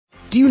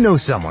Do you know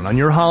someone on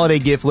your holiday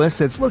gift list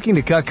that's looking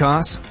to cut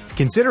costs?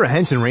 Consider a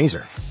Henson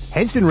razor.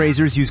 Henson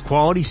razors use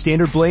quality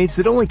standard blades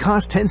that only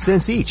cost 10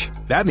 cents each.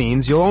 That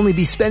means you'll only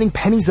be spending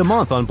pennies a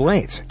month on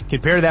blades.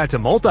 Compare that to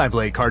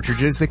multi-blade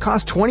cartridges that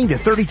cost 20 to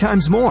 30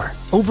 times more.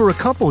 Over a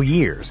couple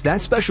years,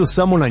 that special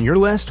someone on your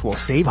list will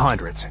save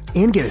hundreds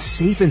and get a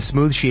safe and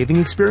smooth shaving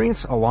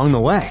experience along the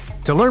way.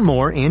 To learn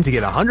more and to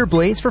get 100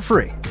 blades for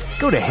free,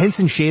 go to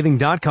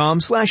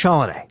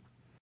hensonshaving.com/holiday.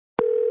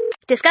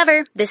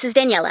 Discover, this is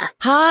Daniela.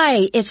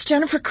 Hi, it's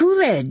Jennifer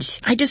Coolidge.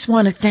 I just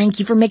want to thank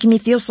you for making me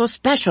feel so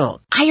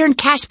special. I earned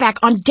cash back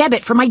on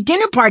debit for my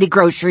dinner party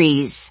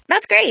groceries.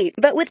 That's great,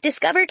 but with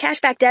Discover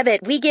Cashback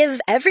Debit, we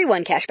give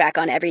everyone cash back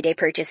on everyday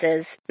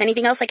purchases.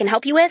 Anything else I can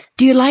help you with?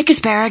 Do you like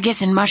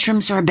asparagus and mushroom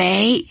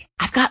sorbet?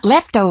 I've got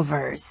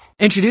leftovers.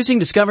 Introducing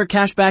Discover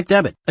Cashback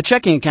Debit, a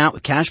checking account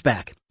with cash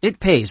back. It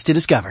pays to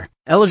Discover.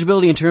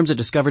 Eligibility and terms at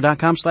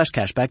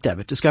discover.com/cashback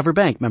debit. Discover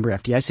Bank, member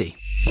FDIC.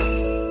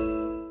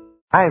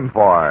 Time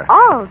for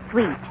All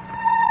Sweet.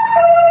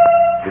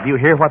 Did you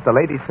hear what the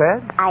lady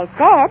said? I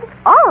said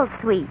All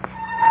Sweet.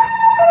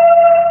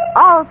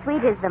 All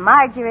Sweet is the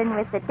margarine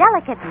with the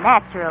delicate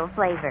natural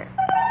flavor.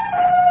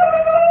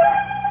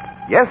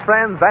 Yes,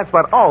 friends, that's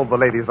what all the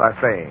ladies are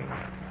saying.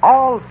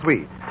 All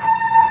Sweet.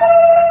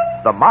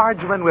 The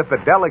margarine with the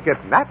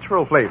delicate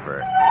natural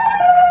flavor.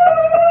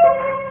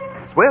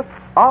 Swift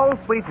All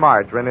Sweet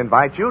Margarine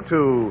invites you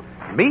to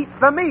Meet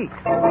the Meeks.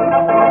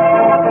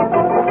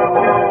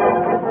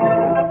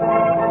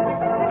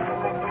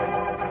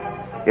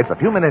 It's a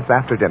few minutes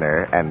after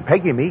dinner, and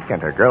Peggy Meek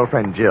and her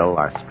girlfriend Jill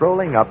are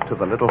strolling up to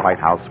the little white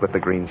house with the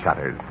green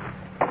shutters.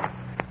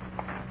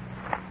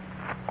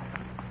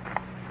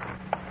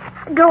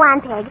 Go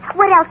on, Peg.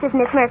 What else does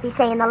Miss Murphy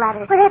say in the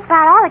letter? Well, that's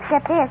about all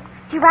except this.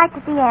 She writes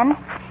at the end,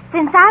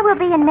 since I will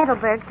be in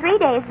Middleburg 3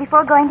 days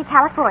before going to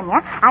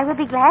California, I will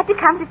be glad to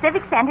come to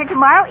Civic Center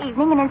tomorrow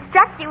evening and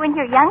instruct you and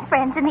your young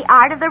friends in the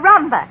art of the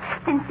rumba.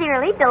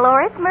 Sincerely,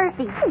 Dolores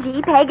Murphy.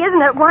 Gee, Peg,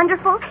 isn't it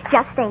wonderful?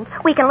 Just think,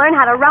 we can learn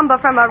how to rumba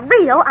from a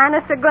real,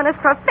 honest-to-goodness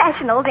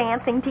professional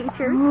dancing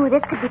teacher. Ooh,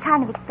 this could be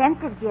kind of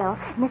expensive, Jill.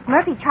 Miss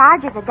Murphy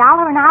charges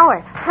 $1 an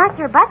hour, plus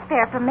your bus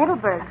fare from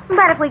Middleburg.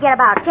 But if we get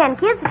about 10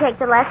 kids to take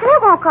the lesson,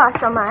 it won't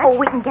cost so much. Oh,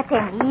 we can get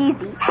them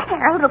easy.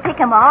 Harold will pick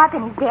them all up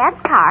in his dad's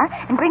car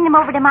and bring them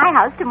over to my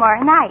house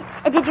tomorrow night.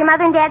 Did your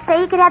mother and dad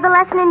say you could have the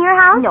lesson in your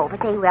house? No, but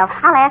they will.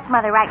 I'll ask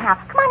Mother right now.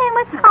 Come on in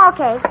with me.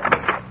 Okay.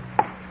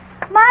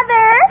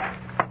 Mother!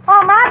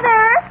 Oh,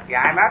 Mother!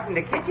 Yeah, I'm out in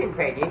the kitchen,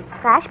 Peggy.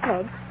 Gosh,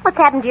 Peg, what's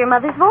happened to your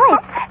mother's voice?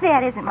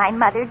 That isn't my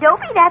mother,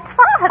 Dopey. That's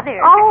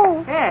Father.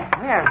 Oh. Yeah,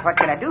 well, what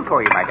can I do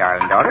for you, my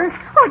darling daughter?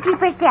 Oh,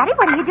 jeepers, Daddy,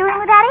 what are you doing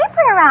with that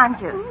apron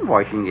around you?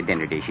 Washing the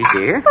dinner dishes,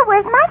 dear. But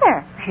where's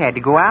Mother? She had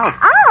to go out.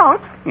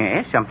 Out?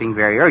 Yes, something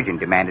very urgent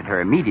demanded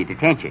her immediate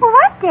attention. Well,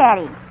 what,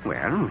 Daddy? Well,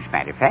 as a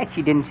matter of fact,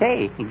 she didn't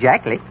say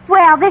exactly.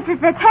 Well, this is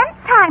the 10th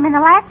time in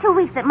the last 2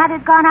 weeks that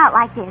Mother's gone out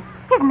like this.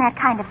 Isn't that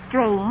kind of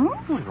strange?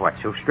 Well,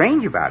 what's so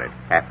strange about it?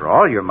 After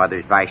all, your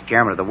mother's vice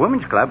chairman of the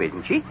Women's Club,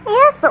 isn't she?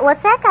 Yes, but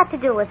what's that got to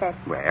do with it?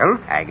 Well,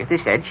 Agatha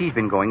said she's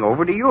been going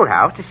over to your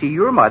house to see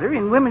your mother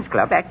in Women's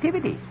Club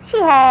activities.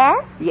 She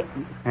has? Yeah.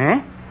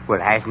 Huh?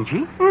 Well, hasn't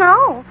she?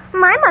 No.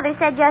 My mother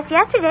said just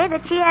yesterday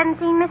that she hadn't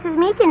seen Mrs.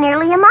 Meek in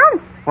nearly a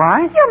month.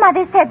 Why? Your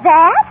mother said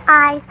that?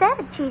 I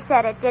said she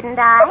said it, didn't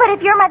I? But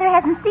if your mother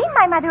hasn't seen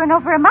my mother in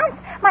over a month,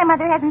 my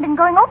mother hasn't been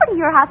going over to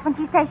your house when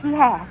she says she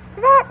has.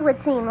 That would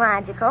seem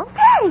logical.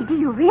 Daddy, do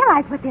you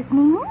realize what this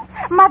means?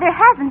 Mother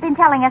hasn't been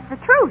telling us the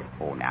truth.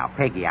 Oh, now,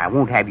 Peggy, I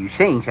won't have you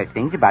saying such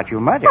things about your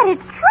mother. But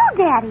it's true,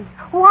 Daddy.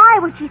 Why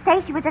would she say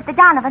she was at the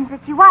Donovans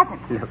if she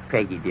wasn't? Look,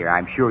 Peggy, dear,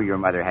 I'm sure your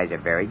mother has a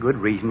very good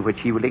reason which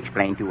she will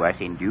explain to us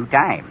in due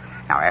time.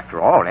 Now, after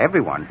all,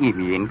 everyone,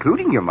 even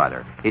including your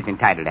mother, is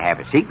entitled to have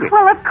a secret.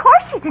 Well, of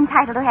course she's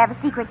entitled to have a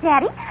secret,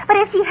 Daddy. But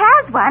if she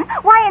has one,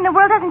 why in the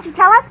world doesn't she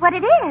tell us what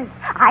it is?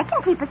 I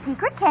can keep a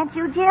secret, can't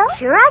you, Jill?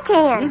 Sure I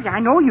can. Yes, I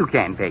know you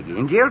can, Peggy,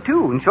 and Jill,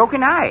 too, and so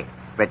can I.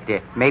 But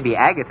maybe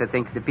Agatha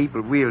thinks the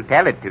people we'll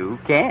tell it to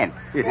can't.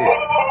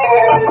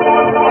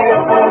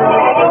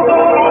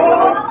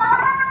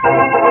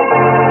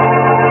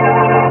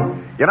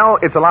 You know,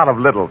 it's a lot of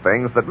little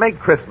things that make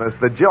Christmas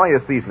the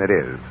joyous season it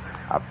is.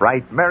 A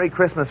bright, Merry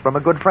Christmas from a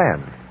good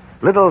friend,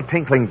 little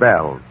tinkling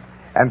bells,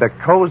 and a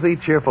cozy,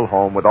 cheerful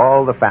home with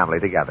all the family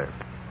together.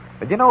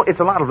 And you know,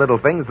 it's a lot of little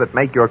things that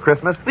make your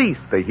Christmas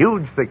feast the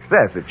huge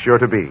success it's sure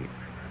to be.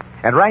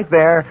 And right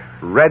there,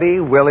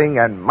 ready, willing,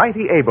 and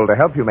mighty able to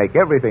help you make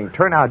everything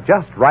turn out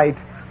just right,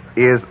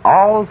 is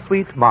All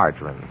Sweet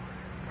Margarine.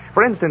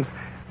 For instance,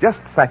 just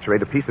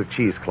saturate a piece of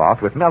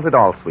cheesecloth with melted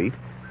All Sweet,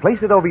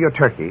 place it over your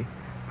turkey,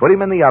 put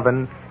him in the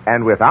oven,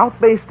 and without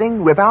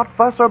basting, without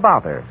fuss or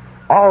bother,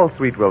 All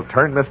Sweet will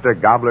turn Mr.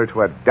 Gobbler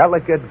to a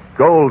delicate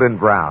golden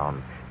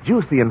brown,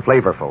 juicy and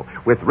flavorful,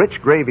 with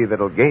rich gravy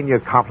that'll gain you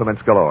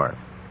compliments galore.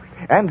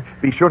 And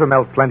be sure to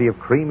melt plenty of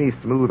creamy,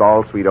 smooth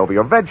All Sweet over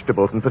your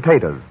vegetables and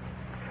potatoes.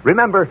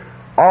 Remember,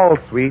 All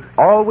Sweet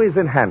always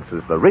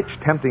enhances the rich,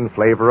 tempting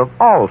flavor of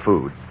all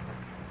foods.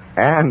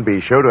 And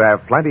be sure to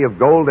have plenty of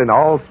golden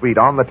all-sweet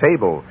on the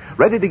table,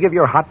 ready to give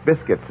your hot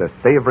biscuits a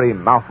savory,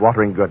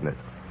 mouth-watering goodness.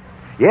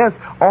 Yes,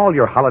 all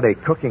your holiday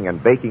cooking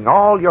and baking,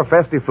 all your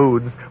festive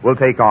foods will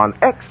take on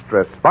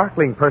extra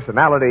sparkling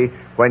personality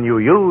when you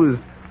use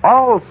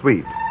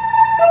all-sweet.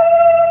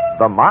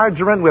 The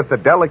margarine with the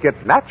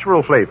delicate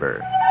natural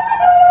flavor.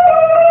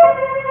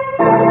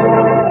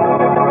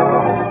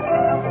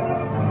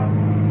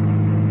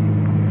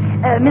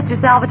 Mr.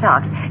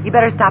 Salvatox, you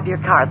better stop your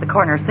car at the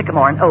corner of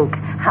Sycamore and Oak.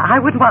 I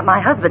wouldn't want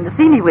my husband to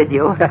see me with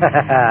you.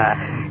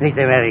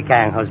 Mr.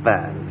 American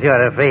husband,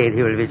 you're afraid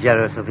he will be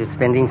jealous of you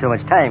spending so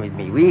much time with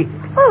me, oui?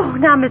 Oh,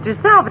 now, Mr.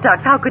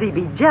 Salvatox, how could he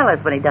be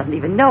jealous when he doesn't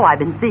even know I've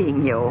been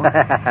seeing you?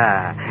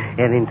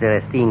 An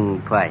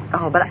interesting point.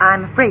 Oh, but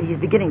I'm afraid he's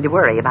beginning to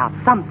worry about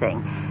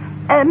something.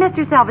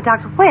 Mr.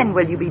 Salvatox, when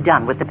will you be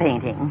done with the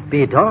painting?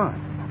 Be done?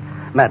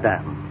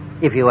 Madame,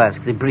 if you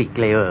ask the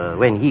bricklayer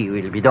when he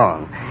will be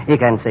done, he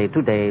can say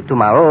today,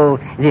 tomorrow,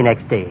 the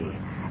next day.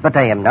 But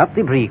I am not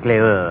the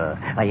bricklayer.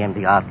 I am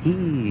the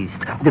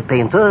artiste, the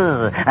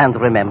painter. And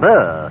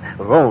remember,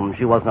 Rome,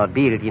 she was not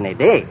built in a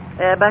day.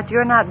 But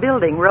you're not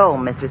building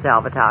Rome, Mr.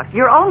 Salvatox.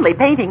 You're only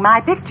painting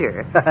my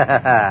picture.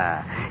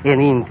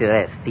 An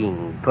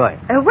interesting point.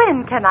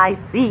 When can I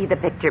see the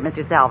picture,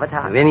 Mr.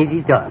 Salvatox? When it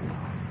is done.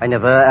 I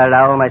never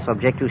allow my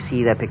subject to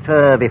see the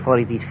picture before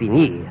it is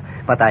finished.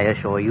 But I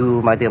assure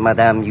you, my dear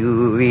madame,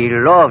 you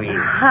will love it.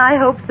 I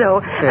hope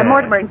so.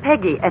 Mortimer and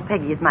Peggy,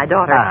 Peggy is my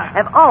daughter,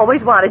 have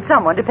always wanted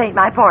someone to paint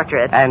my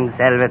portrait. And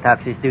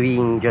Salvatox is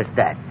doing just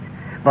that.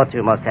 But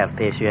you must have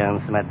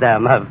patience,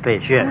 madame, have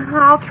patience.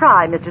 I'll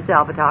try, Mr.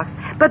 Salvatox.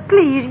 But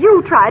please,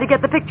 you try to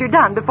get the picture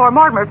done before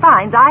Mortimer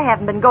finds I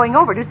haven't been going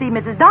over to see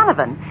Mrs.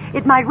 Donovan.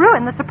 It might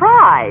ruin the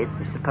surprise.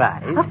 The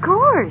surprise? Of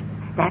course.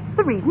 That's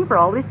the reason for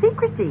all this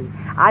secrecy.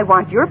 I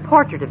want your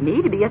portrait of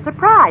me to be a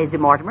surprise to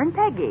Mortimer and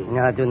Peggy.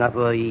 No, do not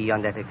worry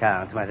on that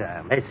account,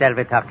 madame. A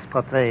Salvatox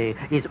portrait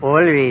is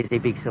always a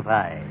big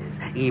surprise,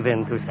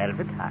 even to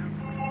Salvatox.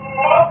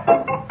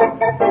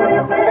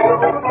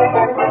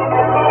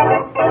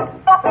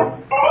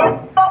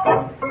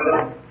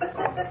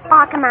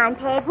 Oh, come on,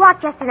 Peg.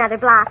 Walk just another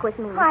block with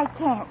me. I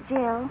can't,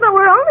 Jill. But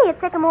we're only at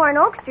Sycamore and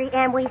Oak Street,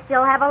 and we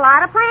still have a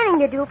lot of planning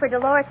to do for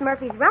Dolores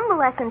Murphy's Rhumba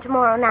lesson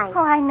tomorrow night.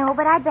 Oh, I know,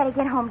 but I'd better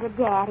get home to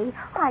Daddy.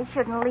 I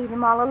shouldn't leave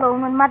him all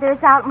alone when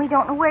Mother's out and we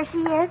don't know where she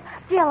is.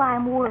 Jill,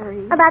 I'm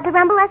worried. About the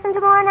Rhumba lesson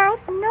tomorrow night?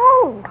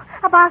 No,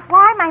 about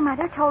why my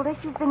mother told us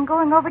she's been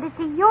going over to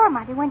see your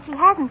mother when she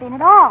hasn't been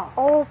at all.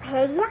 Oh,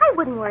 Peggy, I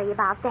wouldn't worry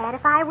about that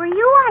if I were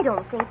you. I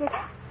don't think it...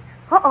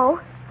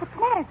 Uh-oh. What's the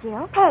matter,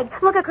 Jill? Peg,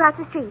 look across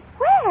the street.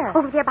 Where?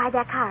 Over there by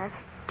that car.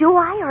 Do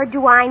I or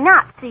do I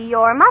not see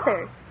your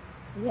mother?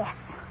 Yes.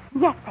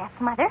 Yes, that's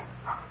Mother.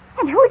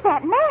 And who's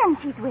that man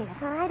she's with?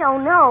 I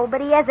don't know, but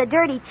he has a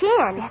dirty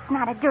chin. That's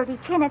not a dirty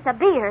chin, it's a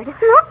beard. Look,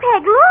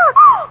 Peg,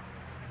 look!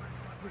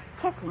 He's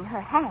kissing her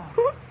hand.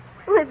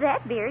 With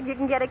that beard, you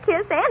can get a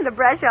kiss and a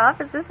brush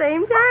off at the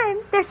same time.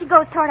 There she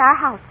goes toward our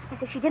house. As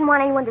if she didn't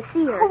want anyone to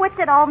see her. Oh, what's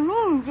it all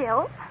mean,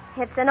 Jill?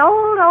 It's an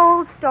old,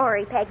 old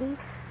story, Peggy.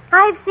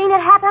 I've seen it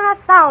happen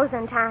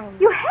 1,000 times.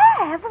 You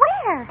have?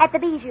 Where? At the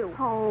Bijou.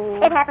 Oh.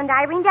 It happened to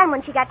Irene Dunn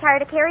when she got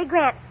tired of Cary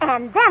Grant.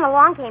 And then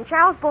along came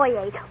Charles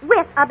Boyer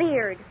with a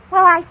beard.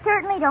 Well, I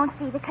certainly don't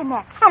see the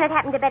connection. And it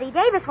happened to Betty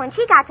Davis when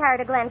she got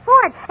tired of Glenn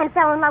Ford and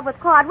fell in love with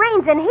Claude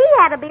Rains, and he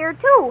had a beard,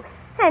 too.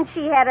 And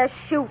she had to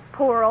shoot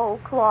poor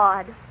old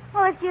Claude.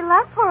 Well, if she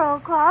loved poor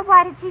old Claude,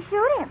 why did she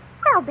shoot him?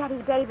 Well,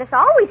 Betty Davis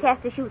always has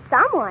to shoot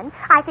someone.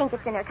 I think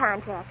it's in her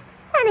contract.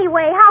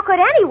 Anyway, how could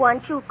anyone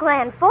shoot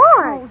Glenn Ford?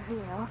 Oh,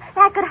 Jill,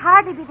 that could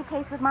hardly be the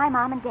case with my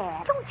mom and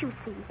Dad. Don't you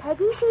see,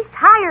 Peggy? She's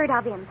tired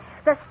of him.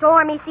 The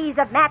stormy seas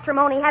of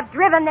matrimony have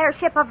driven their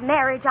ship of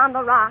marriage on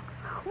the rocks.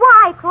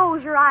 Why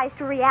close your eyes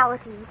to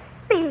reality?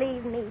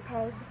 Believe me,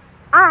 Peg,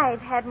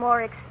 I've had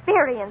more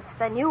experience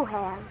than you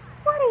have.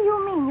 What do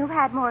you mean you've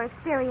had more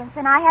experience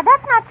than I have?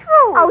 That's not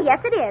true. Oh, yes,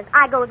 it is.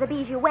 I go to the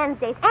Bijou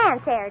Wednesdays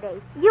and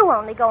Saturdays. You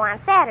only go on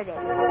Saturdays.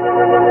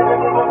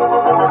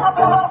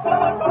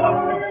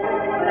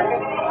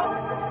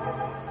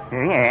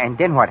 Yeah, and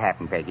then what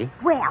happened, Peggy?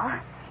 Well,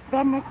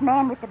 then this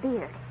man with the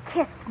beard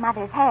kissed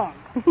Mother's hand.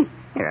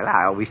 Well,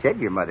 I always said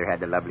your mother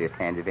had the loveliest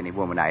hands of any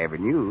woman I ever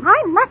knew.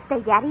 I must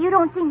say, Daddy, you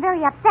don't seem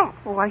very upset.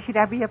 Well, why should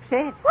I be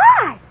upset?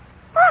 Why?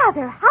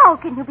 Father, how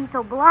can you be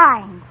so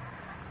blind?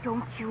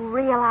 Don't you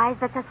realize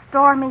that the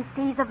stormy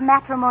seas of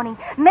matrimony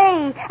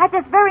may, at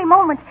this very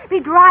moment, be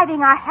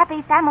driving our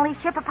happy family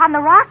ship upon the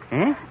rocks?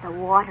 Eh? The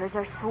waters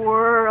are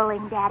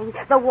swirling, Daddy.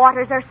 The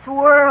waters are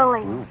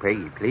swirling. Oh,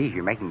 Peggy, please,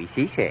 you're making me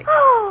seasick.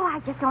 Oh, I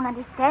just don't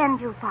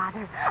understand you,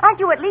 Father. Aren't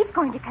you at least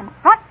going to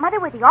confront Mother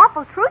with the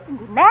awful truth and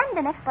demand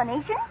an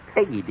explanation?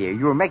 Peggy, dear,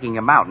 you're making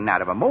a mountain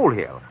out of a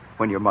molehill.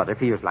 When your mother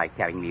feels like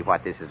telling me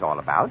what this is all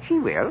about, she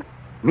will.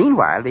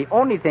 Meanwhile, the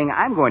only thing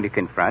I'm going to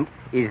confront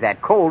is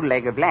that cold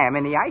leg of lamb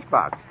in the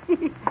icebox.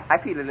 I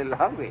feel a little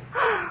hungry.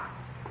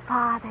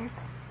 Fathers,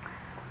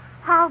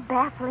 how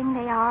baffling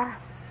they are,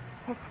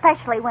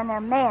 especially when they're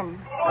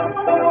men.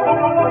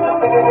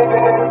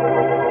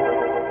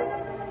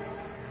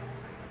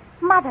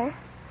 Mother,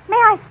 may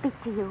I I speak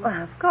to you?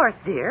 Well, of course,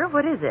 dear.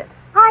 What is it?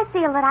 I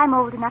feel that I'm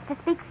old enough to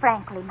speak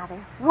frankly, Mother.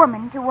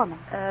 Woman to woman.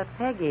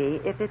 Peggy,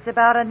 if it's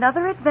about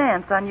another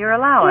advance on your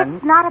allowance...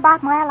 It's not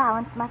about my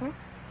allowance, Mother.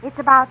 It's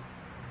about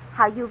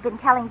how you've been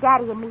telling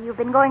Daddy and me you've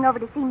been going over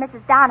to see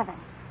Mrs. Donovan.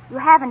 You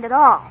haven't at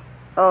all.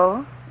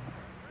 Oh?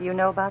 You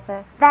know about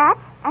that? That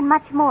and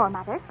much more,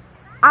 Mother.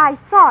 I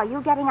saw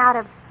you getting out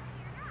of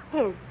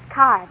his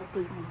car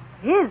this evening.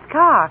 His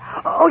car?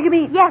 Oh, you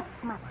mean... Yes,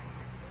 Mother.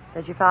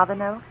 Does your father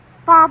know?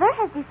 Father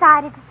has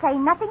decided to say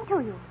nothing to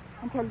you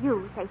until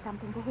you say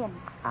something to him.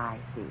 I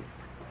see.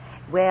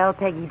 Well,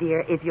 Peggy,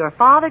 dear, if your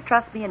father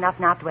trusts me enough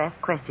not to ask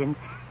questions,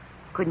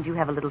 couldn't you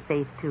have a little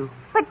faith, too?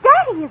 But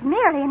Daddy is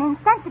merely an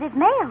insensitive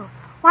male,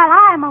 while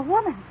I am a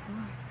woman.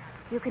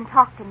 You can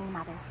talk to me,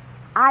 Mother.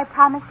 I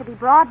promise to be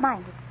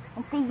broad-minded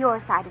and see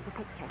your side of the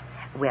picture.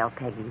 Well,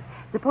 Peggy,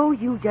 suppose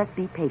you just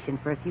be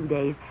patient for a few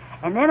days,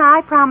 and then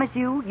I promise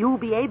you, you'll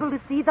be able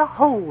to see the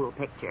whole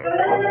picture.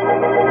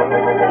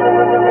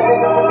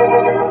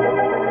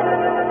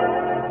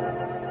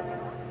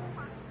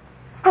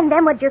 And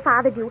then what'd your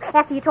father do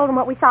after you told him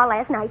what we saw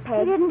last night, Peg?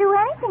 He didn't do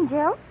anything,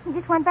 Jill. He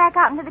just went back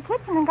out into the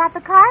kitchen and got the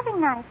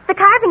carving knife. The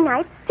carving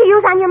knife? To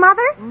use on your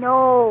mother?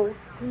 No,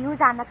 to use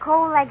on the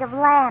cold leg of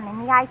lamb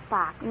in the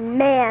icebox.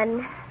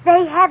 Men,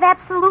 they have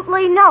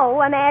absolutely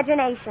no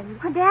imagination.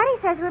 Well, Daddy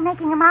says we're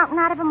making a mountain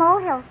out of a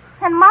molehill.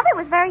 And Mother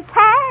was very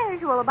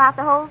casual about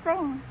the whole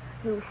thing.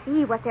 You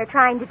see what they're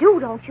trying to do,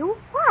 don't you?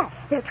 What?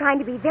 They're trying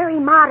to be very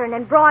modern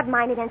and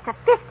broad-minded and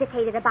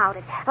sophisticated about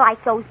it,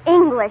 like those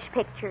English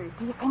pictures.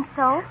 Do you think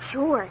so?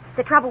 Sure.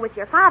 The trouble with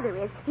your father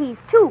is he's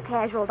too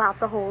casual about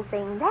the whole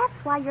thing. That's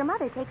why your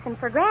mother takes him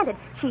for granted.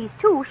 She's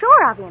too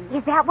sure of him.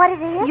 Is that what it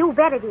is? You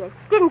bet it is.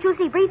 Didn't you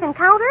see Brief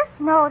Encounter?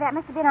 No, that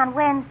must have been on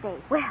Wednesday.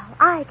 Well,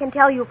 I can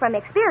tell you from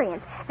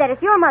experience that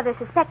if your mother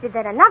suspected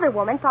that another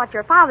woman thought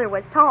your father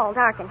was tall,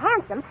 dark, and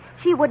handsome,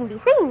 she wouldn't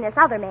be seeing this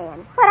other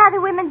man. But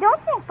other women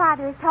don't think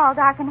Father is tall,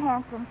 dark, and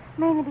handsome,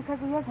 mainly because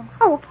he isn't.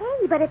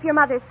 Okay, but if your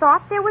mother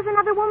thought there was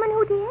another woman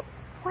who did?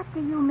 What do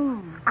you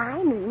mean?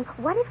 I mean,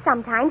 what if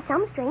sometimes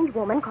some strange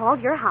woman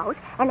called your house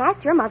and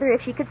asked your mother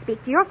if she could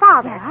speak to your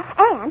father? Yeah?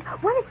 And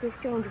what if this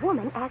strange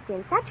woman acted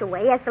in such a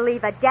way as to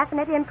leave a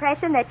definite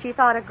impression that she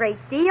thought a great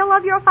deal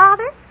of your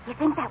father? You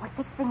think that would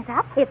fix things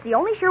up? It's the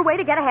only sure way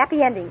to get a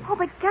happy ending. Oh,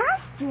 but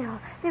gosh, Jill,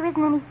 there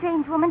isn't any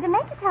strange woman to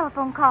make a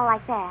telephone call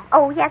like that.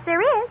 Oh, yes, there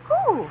is.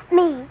 Who?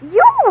 Me.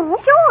 You?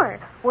 Sure.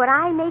 Would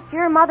I make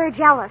your mother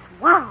jealous?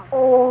 Wow.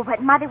 Oh,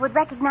 but Mother would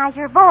recognize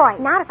your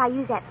voice. Not if I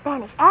use that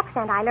Spanish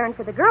accent I learned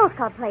for the girls'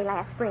 club play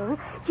last spring.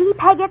 Gee,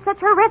 Peg, it's a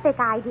terrific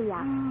idea.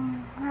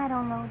 I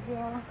don't know,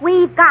 Jill.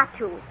 We've got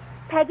to.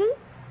 Peggy,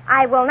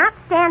 I will not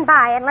stand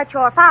by and let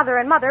your father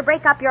and mother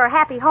break up your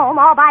happy home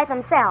all by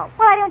themselves.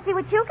 Well, I don't see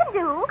what you can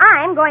do.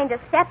 I'm going to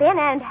step in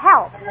and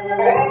help.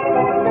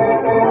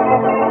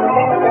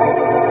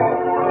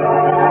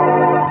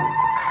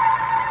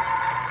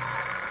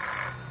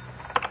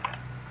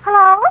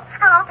 Hello?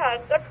 Hello,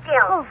 Peg. It's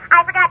Jill. Oh.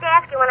 I forgot to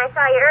ask you when I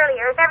saw you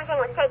earlier if everything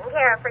was taken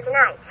care of for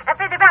tonight.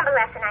 For the Rhumba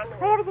lesson, I mean.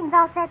 Well, everything's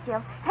all set,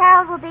 Jill.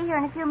 Harold will be here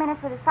in a few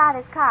minutes with his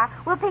father's car.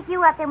 We'll pick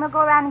you up, then we'll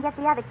go around and get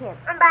the other kids.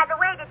 And by the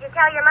way, did you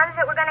tell your mother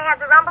that we're going to have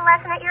the Rhumba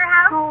lesson at your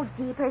house? Oh,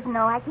 jeepers,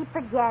 no. I keep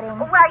forgetting.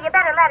 Well, you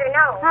better let her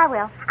know. I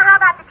will. How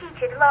about the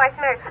teacher, Dolores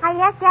Murphy? I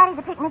asked Daddy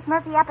to pick Miss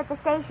Murphy up at the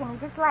station. He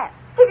just left.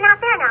 He's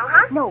not there now,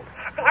 huh? Nope.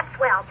 That's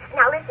swell.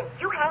 Now listen,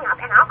 you hang up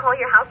and I'll call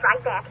your house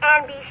right back.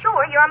 And be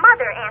sure your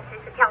mother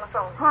answers the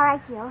telephone. All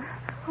right, Jill.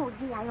 Oh,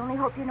 gee, I only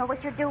hope you know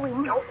what you're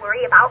doing. Don't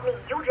worry about me.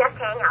 You just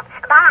hang up.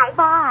 Bye.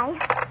 Bye.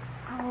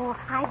 Oh,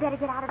 I better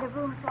get out of the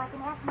room so I can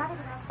ask Mother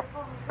to answer the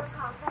phone when she'll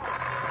call back.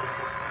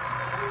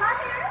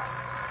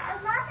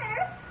 Mother,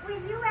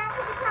 will you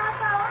answer the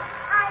telephone?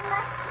 I'm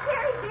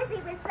very busy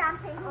with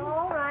something.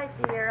 All right,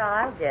 dear,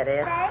 I'll get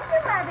it. Thank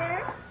you, Mother.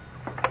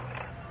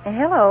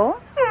 Hello?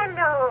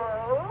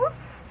 Hello.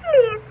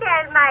 Please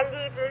tell my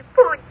little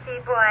Poochie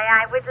boy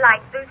I would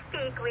like to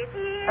speak with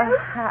him.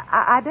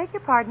 I beg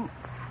your pardon.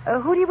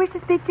 Who do you wish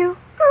to speak to?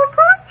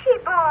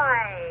 Poochie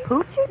boy.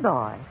 Poochie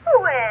boy.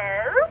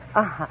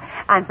 Well?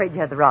 I'm afraid you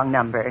have the wrong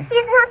number. Is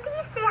not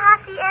this the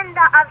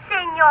hacienda of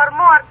Senor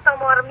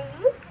Mortimer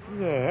Meeks?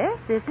 Yes,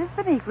 this is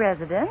the Meek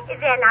residence.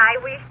 Then I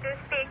wish to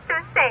speak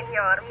to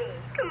Senor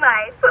Meeks,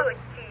 my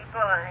Poochie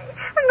boy.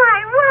 My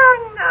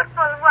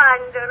wonderful,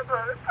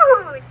 wonderful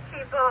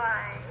Poochie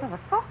boy. Well,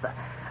 Father,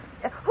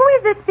 who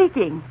is this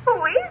speaking? Who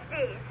is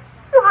this?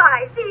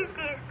 Why, this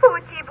is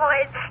Poochie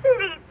boy's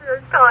little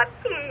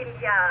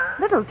tortilla.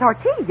 Little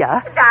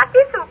Tortilla? That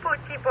is who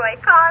Poochie boy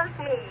calls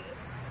me.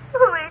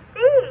 Who is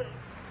this?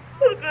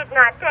 He did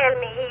not tell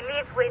me he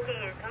lived with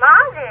his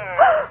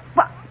mother.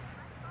 What?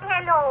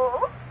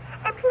 Hello?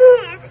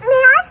 Please,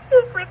 may I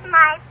speak with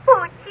my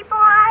Poochie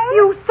boy?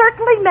 You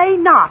certainly may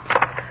not.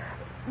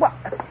 Well,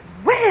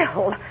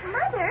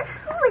 Mother,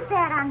 who is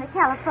that on the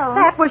telephone?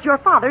 that was your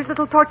father's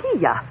little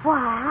Tortilla.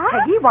 What?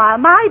 Peggy, while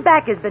my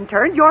back has been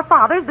turned, your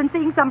father's been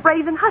seeing some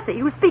brazen hussy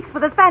who speaks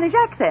with a Spanish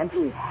accent.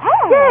 He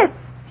has? Yes.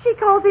 She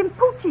calls him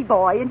Poochie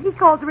boy, and he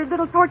calls her his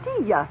little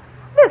Tortilla.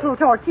 Little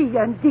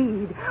tortilla,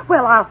 indeed.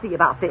 Well, I'll see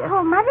about this.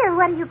 Oh, Mother,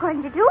 what are you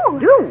going to do?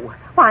 Do?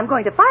 Why, I'm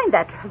going to find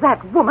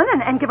that woman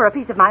and give her a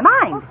piece of my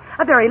mind.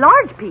 A very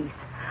large piece.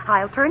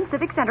 I'll turn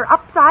Civic Center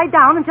upside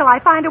down until I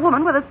find a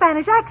woman with a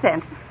Spanish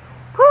accent.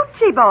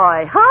 Poochie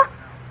boy, huh?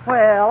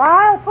 Well,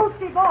 I'll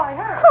poochie boy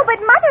her. Oh, but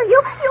Mother,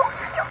 you...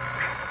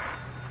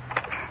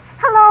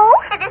 Hello?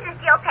 This is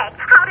Jill Peg.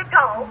 How'd it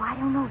go? Oh, I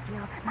don't know,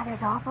 Jill.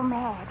 Mother's awful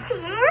mad. She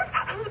is?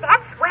 Hey,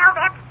 that's swell.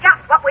 That's just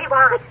what we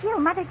want. But,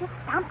 Jill, Mother just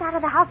stomped out of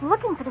the house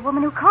looking for the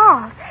woman who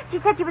called. She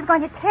said she was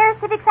going to tear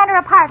Civic Center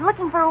apart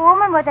looking for a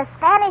woman with a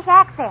Spanish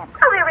accent.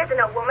 Oh, there isn't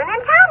a woman in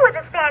town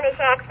with a Spanish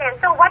accent,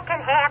 so what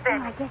can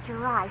happen? Oh, I guess you're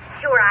right.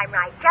 Sure, I'm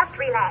right. Just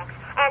relax.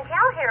 And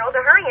tell Harold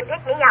to hurry and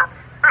pick me up.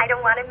 I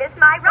don't want to miss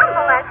my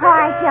rumble lesson. All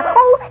right, Jill.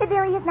 Oh,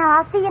 there he is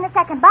now. I'll see you in a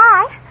second.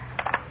 Bye.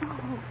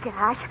 Oh,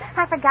 gosh.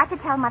 I forgot to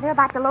tell Mother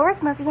about Dolores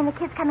Murphy and the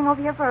kids coming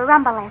over here for a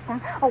rumba lesson.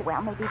 Oh,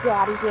 well, maybe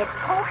Daddy did.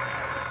 Oh.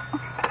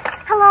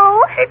 Hello?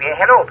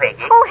 Hello,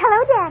 Peggy. Oh, hello,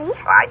 Daddy.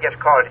 I just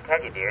called to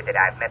tell you, dear, that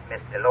I've met Miss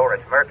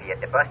Dolores Murphy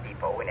at the bus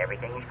depot and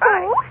everything's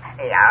fine. Oh?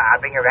 Hey,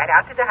 I'll bring her right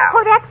out to the house.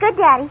 Oh, that's good,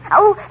 Daddy.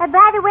 Oh,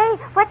 by the way,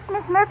 what's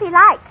Miss Murphy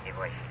like?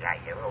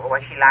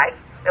 What's she like?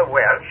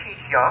 Well,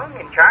 she's young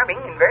and charming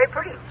and very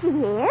pretty. She is?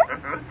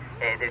 Mm-hmm.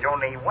 There's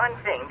only one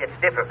thing that's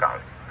difficult,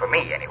 for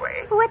me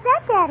anyway. What's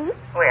that, Daddy?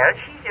 Well,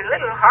 she's a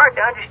little hard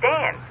to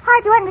understand.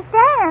 Hard to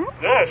understand?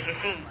 Yes, you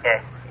see,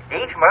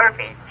 Dave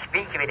Murphy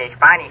speaks with a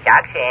Spanish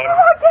accent.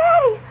 Oh,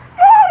 Daddy!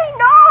 Daddy,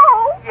 no!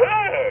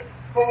 Yes.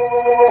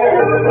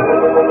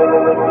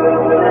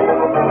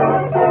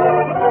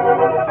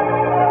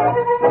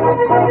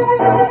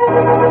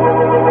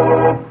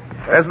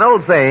 There's an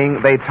old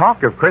saying, they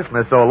talk of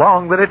Christmas so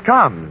long that it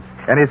comes.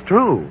 And it's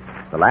true.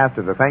 The last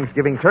of the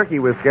Thanksgiving turkey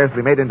was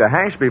scarcely made into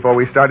hash before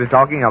we started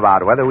talking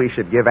about whether we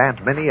should give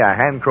Aunt Minnie a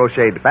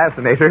hand-crocheted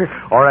fascinator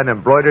or an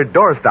embroidered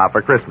doorstop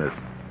for Christmas.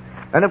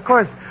 And, of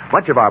course,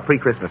 much of our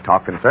pre-Christmas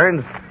talk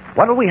concerns,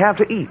 what will we have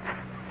to eat?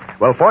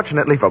 Well,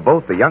 fortunately for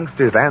both the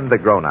youngsters and the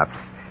grown-ups,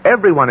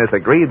 everyone is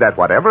agreed that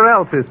whatever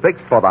else is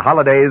fixed for the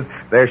holidays,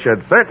 there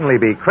should certainly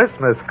be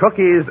Christmas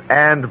cookies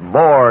and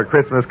more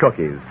Christmas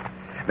cookies.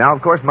 Now,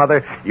 of course,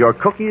 Mother, your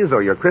cookies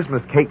or your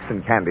Christmas cakes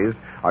and candies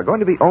are going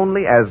to be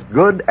only as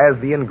good as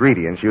the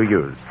ingredients you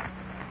use.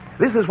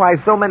 This is why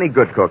so many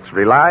good cooks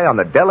rely on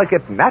the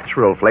delicate,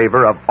 natural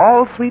flavor of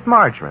all sweet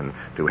margarine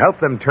to help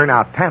them turn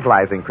out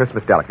tantalizing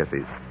Christmas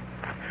delicacies.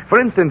 For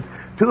instance,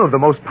 two of the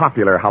most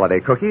popular holiday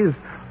cookies,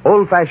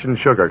 old-fashioned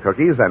sugar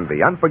cookies and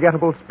the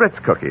unforgettable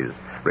Spritz cookies,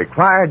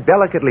 require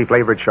delicately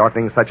flavored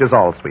shortenings such as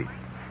all-sweet.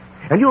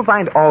 And you'll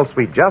find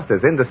all-sweet just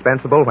as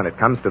indispensable when it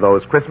comes to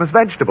those Christmas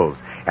vegetables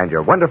and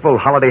your wonderful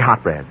holiday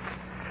hot breads.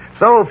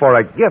 So, for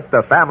a gift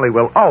the family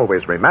will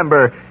always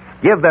remember,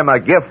 give them a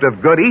gift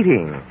of good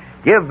eating.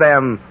 Give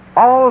them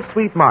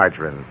all-sweet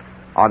margarine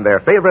on their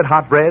favorite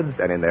hot breads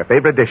and in their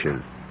favorite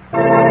dishes.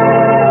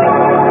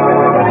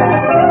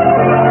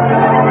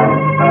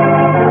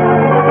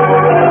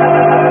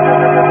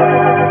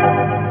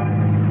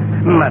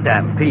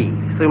 Madame, please.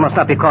 We must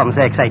not become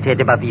so excited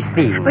about these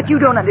things. But you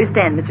don't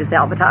understand, Mr.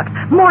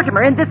 Salvatox.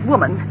 Mortimer and this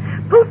woman.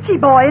 Poochie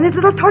boy and his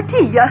little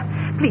tortilla.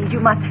 Please, you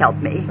must help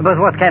me. But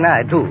what can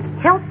I do?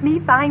 Help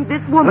me find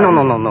this woman.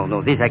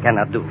 No. This I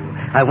cannot do.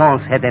 I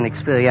once had an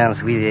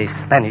experience with a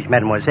Spanish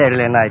mademoiselle,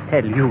 and I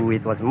tell you,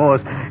 it was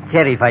most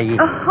terrifying.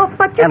 Oh,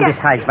 but you And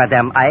besides,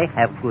 madame, I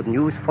have good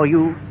news for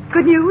you.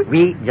 Good news?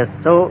 We just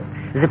saw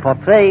the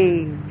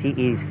portrait. She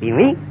is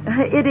finished.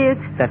 It is.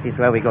 That is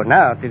where we go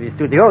now, to the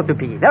studio to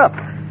pick it up.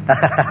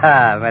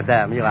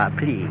 Madame, you are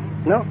pleased,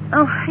 no?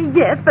 Oh,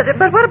 yes, but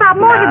what about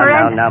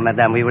Mortimer Now,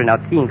 madame, we will not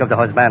think of the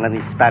husband and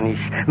the Spanish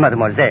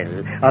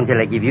mademoiselle until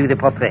I give you the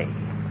portrait.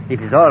 It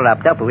is all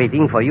wrapped up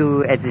waiting for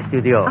you at the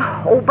studio.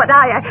 Oh, but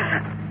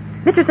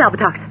Mr.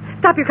 Salvatox,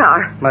 stop your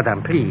car.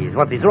 Madame, please,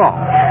 what is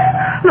wrong?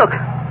 Look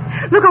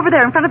over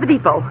there in front of the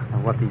depot.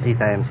 What is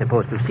it I am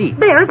supposed to see?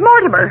 There's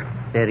Mortimer.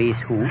 There is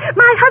who?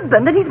 My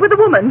husband, and he's with a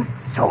woman.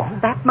 So?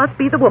 That must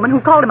be the woman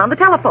who called him on the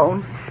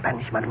telephone.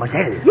 Spanish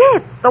mademoiselle?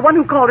 Yes, the one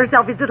who called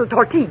herself his little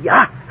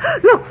tortilla.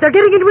 Look, they're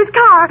getting into his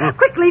car.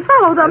 Quickly,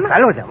 follow them.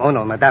 Follow them? Oh,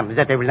 no, madame,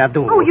 that I will not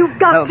do. Oh, you've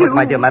got to. But,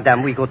 my dear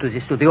madame, we go to the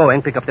studio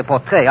and pick up the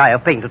portrait I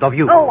have painted of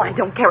you. Oh, I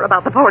don't care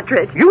about the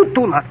portrait. You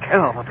do not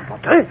care about the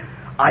portrait?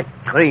 I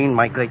train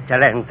my great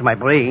talent, my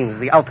brains,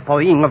 the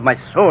outpouring of my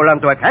soul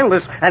onto a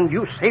canvas, and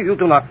you say you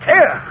do not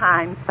care.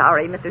 I'm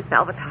sorry, Mr.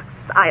 Salvatox.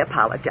 I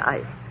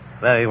apologize.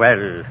 Very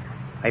well.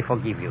 I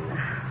forgive you.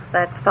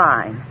 That's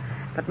fine.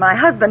 But my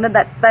husband and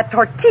that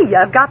tortilla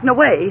have gotten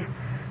away.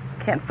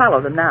 Can't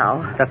follow them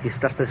now. That is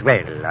just as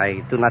well.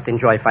 I do not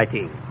enjoy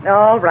fighting.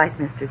 All right,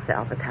 Mr.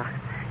 Salvatox.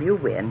 You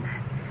win.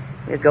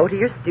 We'll go to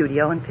your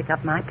studio and pick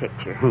up my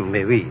picture.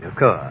 Mais oui, of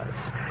course.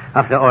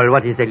 After all,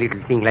 what is a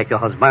little thing like your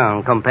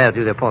husband compared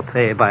to the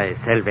portrait by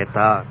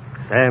Salvatox,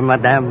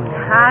 madame?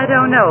 I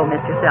don't know,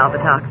 Mr.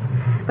 Salvatox.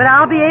 But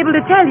I'll be able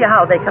to tell you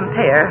how they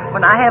compare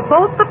when I have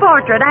both the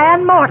portrait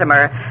and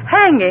Mortimer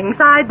hanging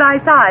side by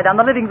side on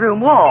the living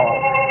room wall.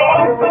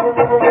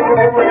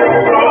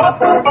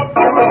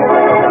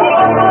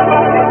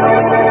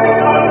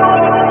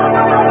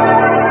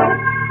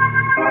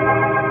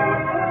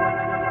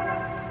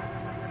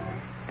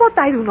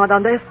 not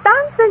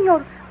understand,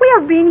 senor. We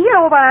have been here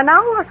over an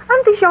hour,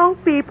 and these young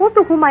people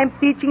to whom I'm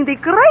teaching the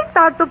great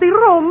art of the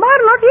Rhumba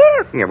are not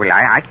here. Yeah, well,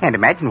 I can't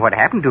imagine what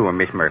happened to them,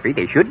 Miss Murphy.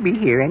 They should be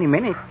here any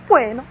minute.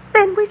 Bueno,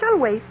 then we shall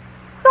wait.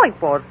 No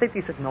importa, it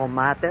is no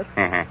matter.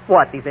 Uh-huh.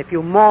 What is a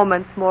few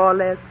moments, more or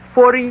less?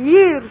 For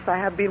years I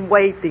have been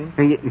waiting.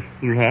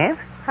 You have?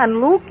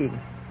 And looking.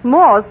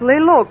 Mostly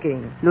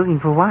looking. Looking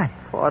for what?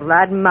 For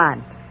that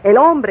man. El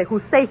hombre who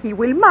say he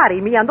will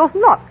marry me and does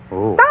not.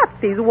 Oh.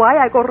 That is why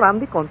I go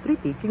round the country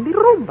teaching the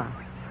Rhumba.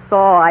 So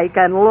I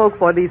can look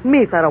for this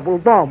miserable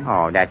dom.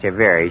 Oh, that's a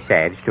very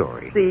sad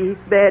story. See,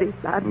 very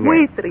sad. Yeah.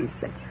 Muy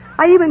triste.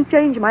 I even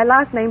changed my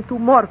last name to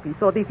Murphy,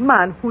 so this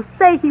man who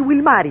say he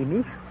will marry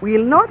me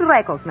will not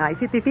recognize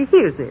it if he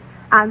hears it.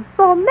 And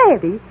so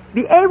maybe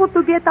be able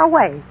to get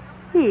away.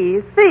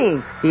 He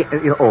thinks.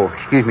 Oh,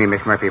 excuse me,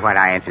 Miss Murphy, while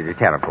I answer the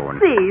telephone.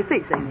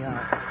 Si, senor.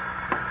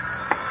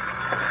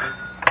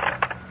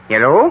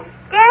 Hello?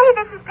 Daddy,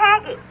 this is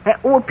Peggy.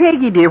 Oh,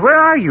 Peggy, dear, where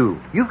are you?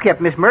 You've kept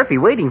Miss Murphy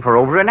waiting for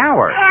over an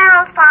hour.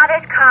 Harold's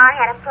father's car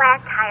had a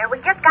flat tire. We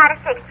just got it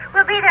fixed.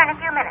 We'll be there in a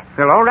few minutes.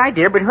 Well, all right,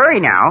 dear, but hurry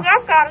now.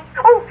 Yes, Daddy.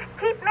 Oh,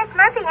 keep Miss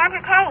Murphy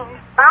entertained.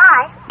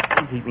 Bye.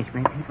 Keep Miss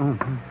Murphy. Oh.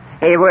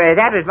 Hey, well,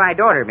 that is my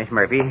daughter, Miss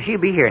Murphy.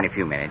 She'll be here in a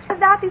few minutes.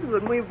 That is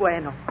good, muy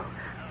bueno.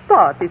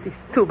 But it is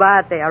too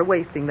bad they are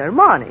wasting their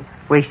money.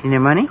 Wasting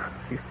their money?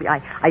 You see,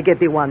 I get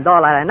the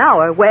 $1 an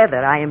hour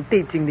whether I am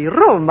teaching the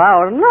Rhumba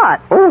or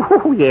not.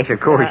 Oh, yes, of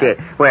course.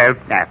 Well,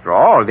 after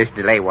all, this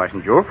delay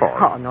wasn't your fault.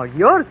 Oh, no,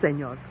 yours,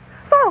 senor.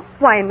 So,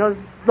 why does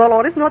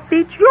Dolores not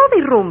teach you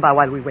the Rhumba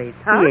while we wait,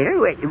 huh?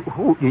 Yeah,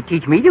 who, you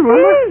teach me the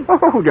Rhumba?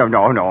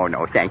 Oh,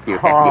 no, thank you.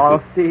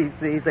 Oh, si,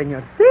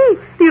 senor. Si,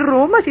 the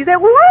Rhumba, she's a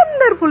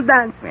wonderful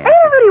dance. Yeah.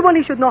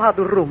 Everybody should know how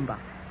to Rhumba.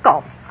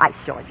 Come, I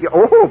show you.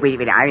 Oh,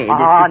 baby, I mean...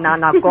 Oh,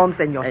 now, come,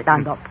 senor,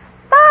 stand up.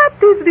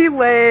 That is the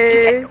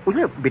way.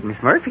 But Miss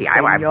Murphy,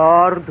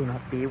 Senor, do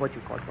not be what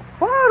you call so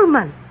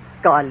formal.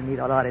 Call me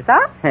Dolores,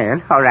 huh?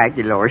 Well, all right,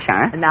 Dolores,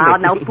 huh?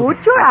 Now, put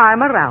your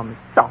arm around me.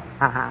 So,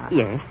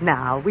 Yes.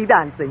 Now, we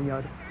dance,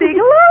 senor. The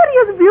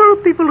glorious,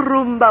 beautiful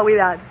Rhumba we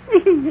dance.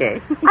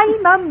 Yes. Ay,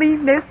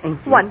 mamines.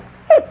 One.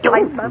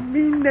 Ay,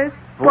 mamines.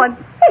 One.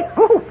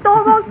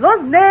 Todos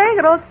los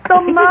negros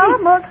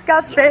tomamos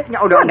café.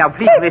 No,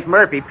 please, Miss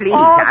Murphy, please.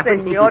 Oh,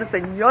 senor,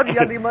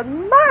 you're the most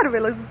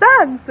marvelous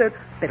dancer.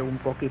 Pero un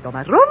poquito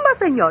más rumba,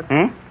 señor.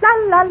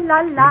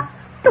 La.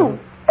 Tú.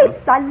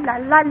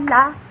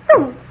 La.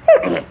 Tú.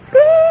 Sing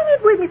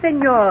it with me,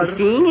 señor.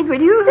 Sing it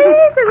with you? Sí,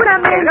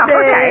 seguramente.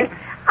 Okay.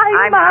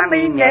 I'm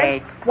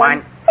Mamines.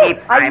 One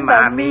hip. I'm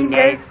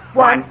Mamines.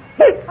 One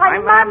hip.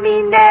 I'm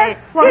Mamines.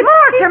 One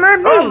Mortimer,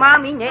 me. Oh,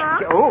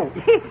 Mamines. Oh,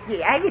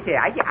 Agatha,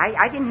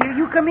 I can hear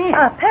you come in.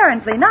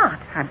 Apparently not.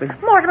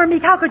 Mortimer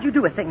Meek, how could you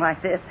do a thing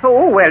like this?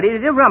 Oh, well, the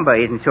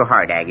rumba isn't so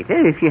hard, Agatha,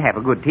 if you have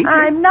a good teacher.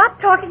 I'm not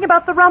talking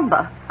about the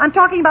rumba. I'm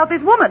talking about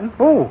this woman.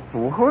 Oh,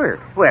 her.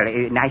 Well,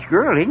 nice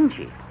girl, isn't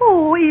she?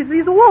 Who is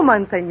this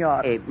woman,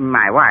 senor?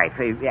 My wife,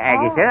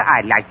 Agatha.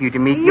 I'd like you to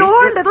meet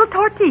your little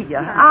tortilla.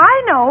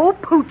 I know,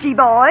 Poochie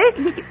boy.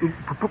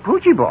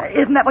 Poochie boy?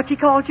 Isn't that what she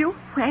called you?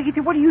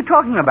 Agatha, what are you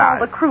talking about?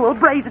 All the cruel,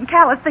 brazen,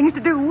 callous things to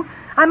do.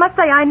 I must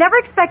say, I never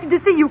expected to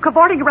see you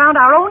cavorting around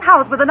our own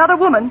house with another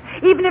woman,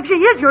 even if she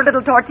is your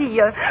little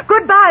tortilla.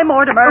 Goodbye,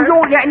 Mortimer.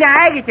 Oh,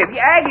 now, Agatha,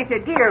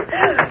 dear.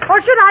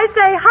 Or should I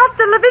say,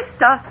 hasta la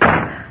vista?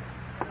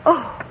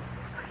 Oh,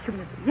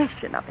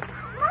 humiliation of it.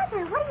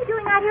 Mother, what are you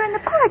doing out here in the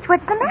porch?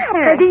 What's the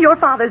matter? Peggy, your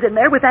father's in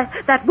there with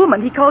that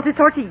woman he calls his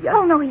tortilla.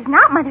 Oh, no, he's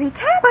not, Mother. He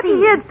can't But be.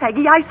 he is,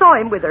 Peggy. I saw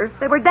him with her.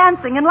 They were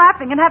dancing and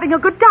laughing and having a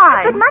good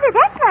time. But, Mother,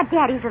 that's not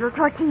Daddy's little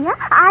tortilla.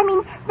 I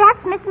mean, that's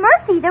Miss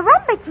Murphy, the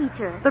Rhumba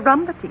teacher. The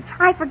Rhumba teacher?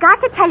 I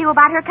forgot to tell you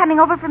about her coming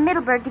over from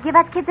Middleburg to give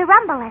us kids a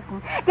Rhumba lesson.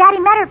 Daddy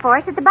met her for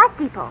us at the bus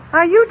depot.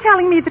 Are you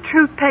telling me the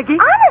truth, Peggy?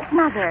 Honest,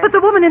 Mother. But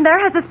the woman in there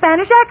has a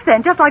Spanish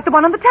accent, just like the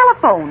one on the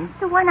telephone.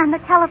 The one on the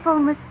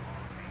telephone was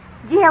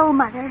Jill,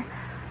 Mother.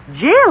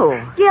 Jill?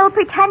 Jill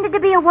pretended to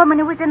be a woman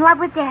who was in love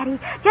with Daddy,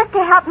 just to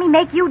help me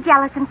make you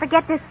jealous and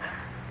forget this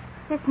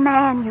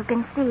man you've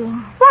been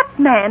seeing. What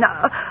man?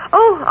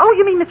 Oh,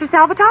 you mean Mr.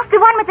 Salvatore? The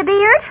one with the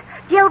beard?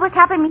 Jill was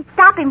helping me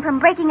stop him from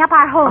breaking up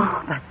our home.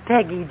 Oh, but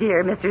Peggy,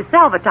 dear, Mr.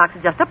 Salvatore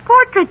is just a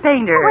portrait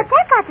painter. What's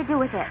that got to do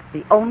with it?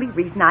 The only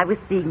reason I was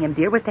seeing him,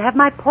 dear, was to have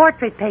my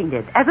portrait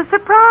painted as a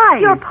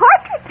surprise. Your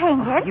portrait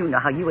painted? Oh, you know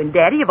how you and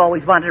Daddy have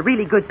always wanted a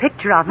really good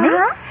picture of me.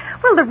 Uh-huh.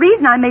 Well, the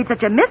reason I made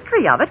such a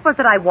mystery of it was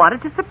that I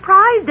wanted to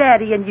surprise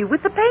Daddy and you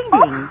with the painting.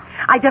 Oh.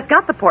 I just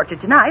got the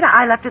portrait tonight.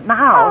 I left it in the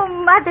house.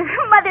 Oh, Mother,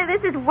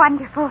 this is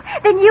wonderful.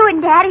 Then you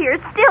and Daddy are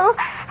still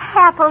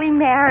happily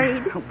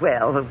married.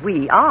 Well,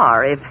 we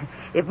are, if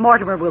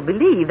Mortimer will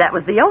believe that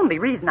was the only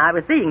reason I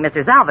was seeing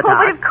Mr. Salvatore.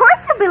 Oh, but of course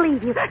he'll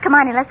believe you. Come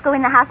on, and let's go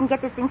in the house and get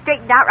this thing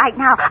straightened out right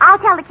now. I'll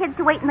tell the kids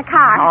to wait in the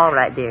car. All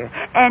right, dear.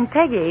 And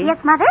Peggy. Yes,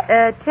 Mother?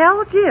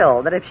 Tell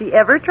Jill that if she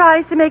ever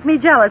tries to make me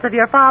jealous of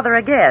your father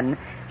again,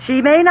 she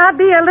may not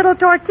be a little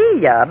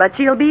tortilla, but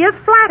she'll be as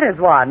flat as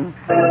one.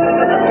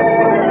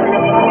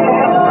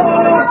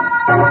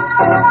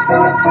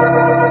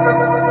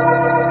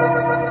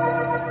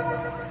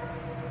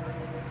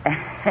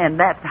 And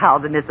that's how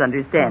the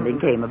misunderstanding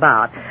came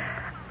about.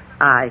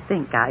 I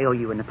think I owe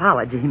you an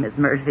apology, Miss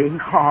Murphy.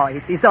 Oh,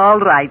 it is all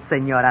right,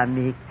 Senora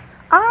Meeks.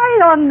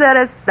 I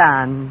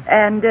understand.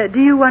 And do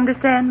you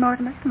understand,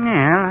 Mortimer? Well,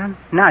 I'm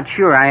not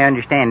sure I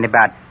understand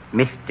about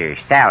Mr.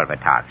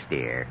 Salvatox,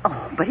 dear.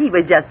 Oh, but he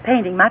was just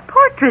painting my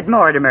portrait,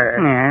 Mortimer.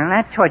 Well,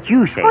 that's what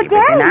you say. Oh, but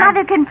Daddy, then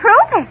Mother can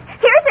prove it.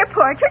 Here's her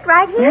portrait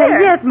right here.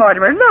 Yes,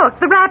 Mortimer. Look,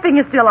 the wrapping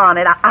is still on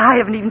it. I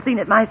haven't even seen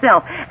it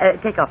myself.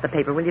 Take off the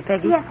paper, will you,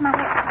 Peggy? Yes,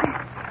 Mother.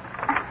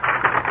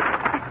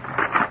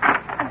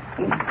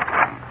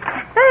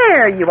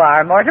 There you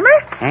are, Mortimer.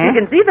 Huh? You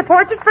can see the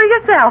portrait for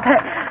yourself.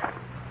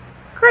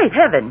 Great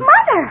heavens.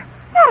 Mother,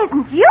 that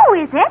isn't you,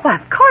 is it? Well,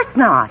 of course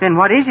not. Then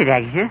what is it,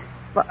 Agatha?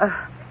 Well,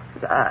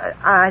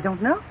 I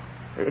don't know.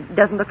 It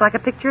doesn't look like a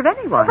picture of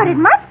anyone. But it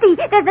must be.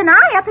 There's an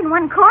eye up in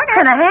one corner.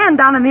 And a hand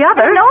down in the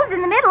other. And a nose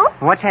in the middle.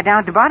 What's that down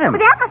at the bottom?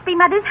 Well, that must be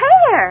Mother's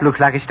hair. Looks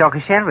like a stalk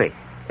of celery.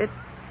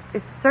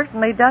 It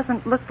certainly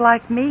doesn't look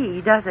like me,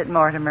 does it,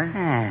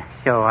 Mortimer?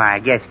 So I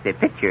guess the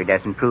picture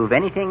doesn't prove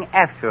anything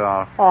after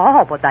all.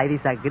 Oh, but I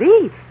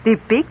disagree. The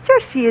picture,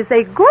 she is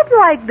a good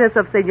likeness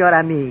of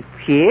Senora Meeks.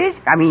 She is?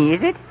 I mean,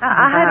 is it?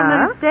 I don't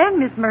understand,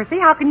 Miss Murphy.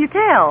 How can you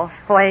tell?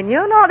 When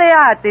you know the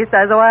artist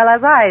as well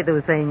as I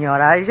do,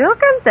 Senora, you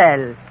can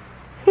tell.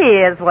 He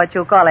is what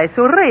you call a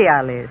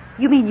surrealist.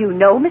 You mean you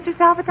know Mr.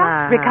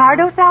 Salvatox?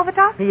 Ricardo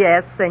Salvatox?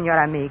 Yes,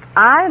 Senora Meeks.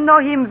 I know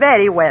him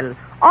very well.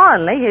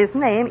 Only his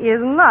name is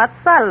not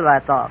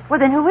Salvatore. Well,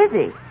 then who is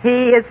he?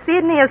 He is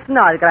Sidney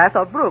Snodgrass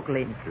of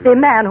Brooklyn. The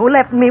man who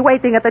left me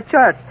waiting at the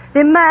church.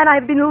 The man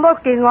I've been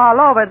looking all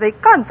over the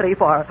country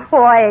for.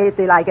 Wait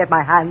till I get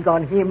my hands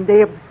on him.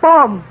 The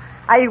bomb.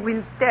 I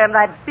will tear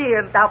that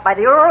beard out by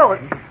the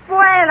roots.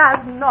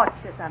 Buenas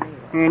noches,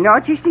 amigo.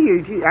 Noches to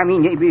you, too. I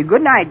mean,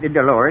 good night,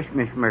 Dolores,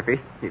 Miss Murphy.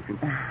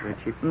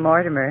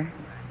 Mortimer,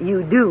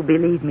 you do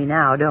believe me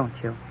now, don't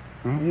you?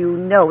 You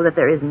know that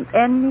there isn't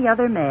any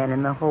other man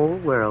in the whole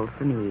world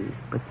for me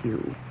but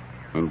you.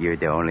 And you're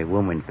the only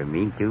woman for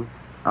me, too?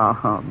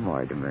 Oh,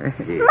 Mortimer.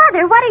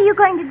 Mother, what are you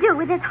going to do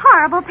with this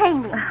horrible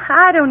painting?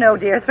 I don't know,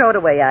 dear. Throw it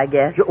away, I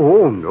guess.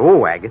 Oh,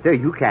 no, Agatha.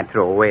 You can't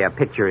throw away a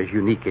picture as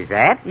unique as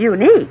that.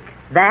 Unique?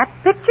 That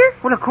picture?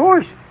 Well, of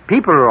course.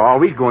 People are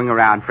always going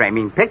around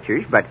framing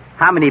pictures, but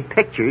how many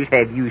pictures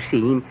have you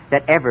seen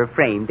that ever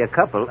framed a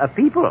couple of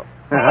people?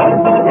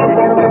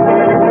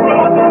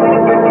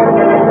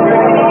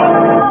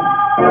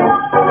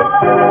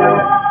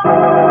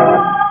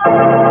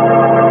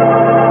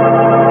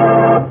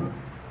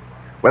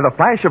 With a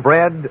flash of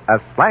red, a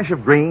splash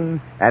of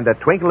green, and a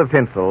twinkle of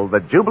tinsel,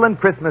 the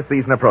jubilant Christmas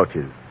season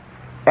approaches.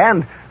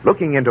 And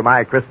looking into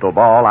my crystal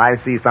ball, I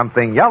see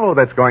something yellow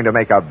that's going to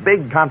make a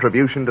big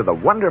contribution to the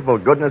wonderful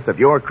goodness of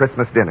your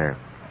Christmas dinner.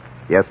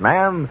 Yes,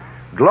 ma'am,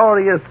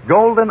 glorious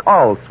golden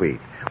all-sweet,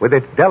 with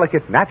its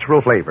delicate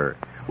natural flavor,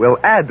 will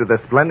add to the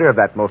splendor of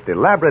that most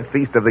elaborate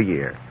feast of the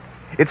year.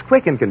 It's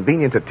quick and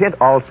convenient to tint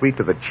all-sweet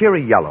to the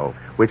cheery yellow,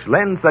 which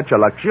lends such a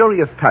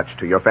luxurious touch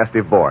to your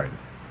festive board.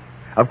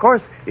 Of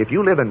course, if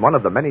you live in one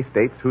of the many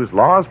states whose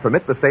laws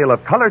permit the sale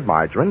of colored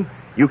margarine,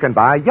 you can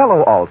buy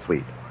yellow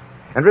all-sweet.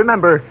 And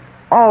remember,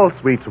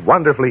 all-sweet's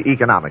wonderfully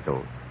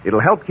economical.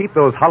 It'll help keep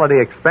those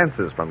holiday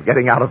expenses from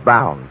getting out of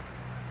bounds.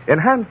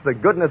 Enhance the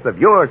goodness of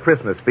your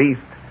Christmas feast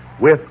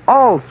with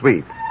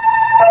all-sweet,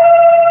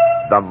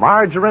 the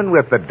margarine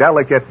with the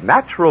delicate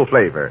natural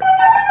flavor.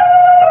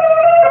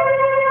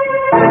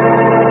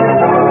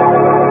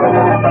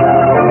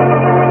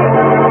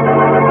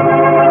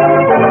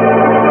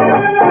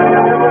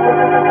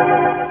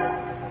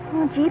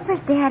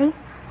 Daddy,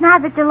 now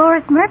that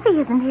Dolores Murphy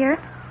isn't here,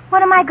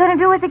 what am I going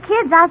to do with the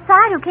kids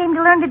outside who came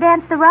to learn to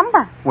dance the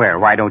rumba? Well,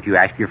 why don't you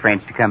ask your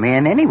friends to come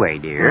in anyway,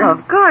 dear? Well,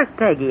 of course,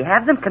 Peggy.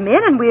 Have them come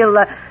in and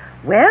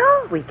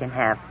we can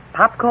have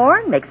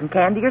popcorn, make some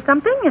candy or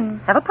something, and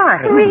have a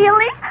party.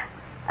 Really?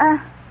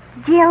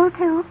 Jill,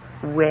 too?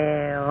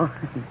 Well,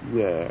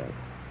 yes.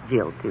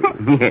 Jill, too.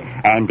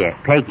 And,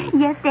 Peggy.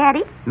 Yes,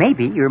 Daddy?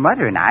 Maybe your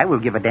mother and I will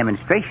give a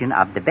demonstration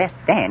of the best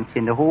dance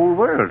in the whole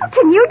world.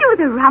 Can you do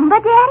the rumba,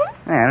 Daddy?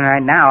 Well,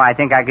 right now I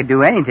think I could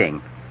do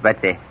anything.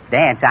 But the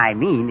dance I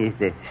mean is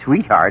the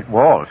sweetheart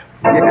waltz.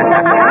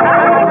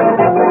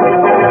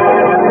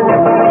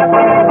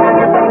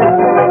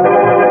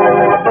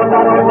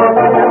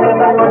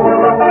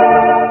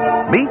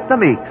 Meet the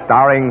Meeks,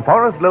 starring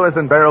Forrest Lewis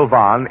and Beryl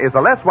Vaughn, is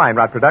a Les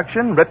Weinrod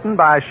production written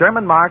by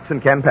Sherman Marks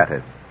and Ken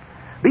Pettis.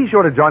 Be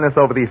sure to join us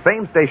over these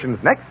same stations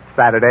next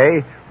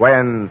Saturday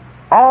when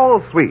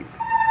All Sweet,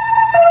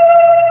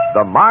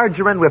 the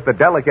margarine with the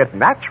delicate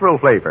natural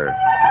flavor,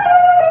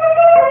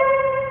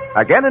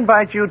 again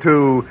invite you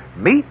to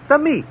Meet the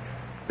Meeks.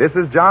 This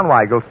is John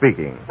Weigel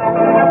speaking.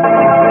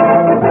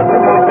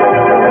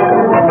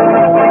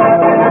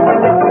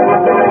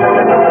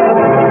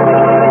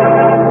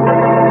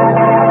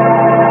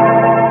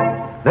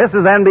 This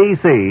is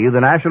NBC, the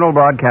National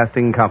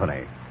Broadcasting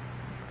Company.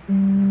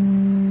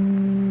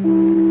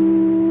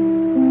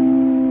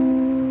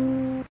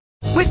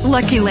 With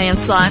Lucky Land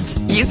Slots,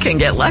 you can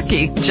get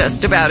lucky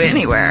just about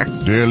anywhere.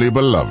 Dearly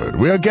beloved,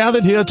 we are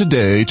gathered here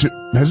today to...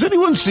 Has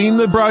anyone seen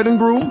the bride and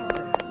groom?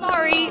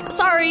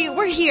 Sorry,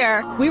 we're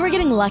here. We were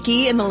getting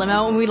lucky in the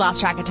limo and we lost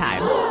track of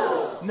time.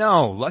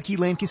 No, Lucky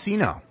Land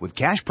Casino, with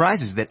cash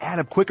prizes that add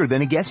up quicker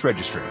than a guest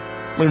registry.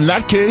 In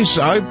that case,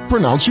 I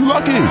pronounce you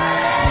lucky.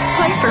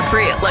 Play for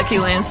free at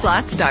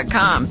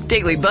LuckyLandSlots.com.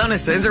 Daily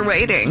bonuses are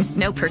waiting.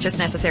 No purchase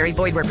necessary.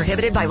 Void where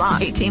prohibited by law.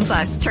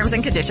 18+. Terms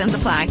and conditions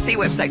apply. See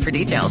website for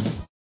details.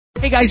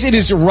 Hey guys, it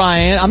is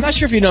Ryan. I'm not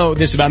sure if you know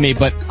this about me,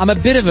 but I'm a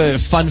bit of a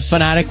fun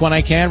fanatic when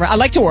I can. I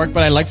like to work,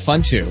 but I like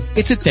fun too.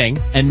 It's a thing.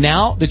 And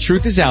now the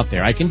truth is out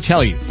there. I can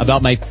tell you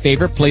about my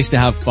favorite place to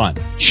have fun.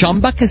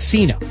 Chumba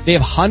Casino. They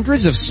have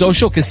hundreds of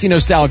social casino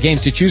style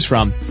games to choose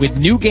from with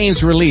new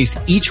games released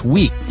each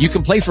week. You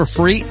can play for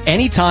free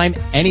anytime,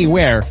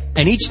 anywhere.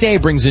 And each day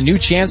brings a new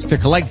chance to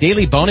collect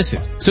daily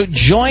bonuses. So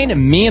join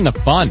me in the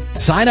fun.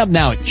 Sign up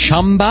now at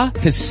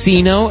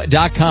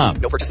ChumbaCasino.com.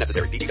 No purchase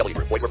necessary. VGW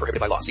Group. Void where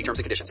prohibited by law. See terms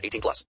and conditions. 18+.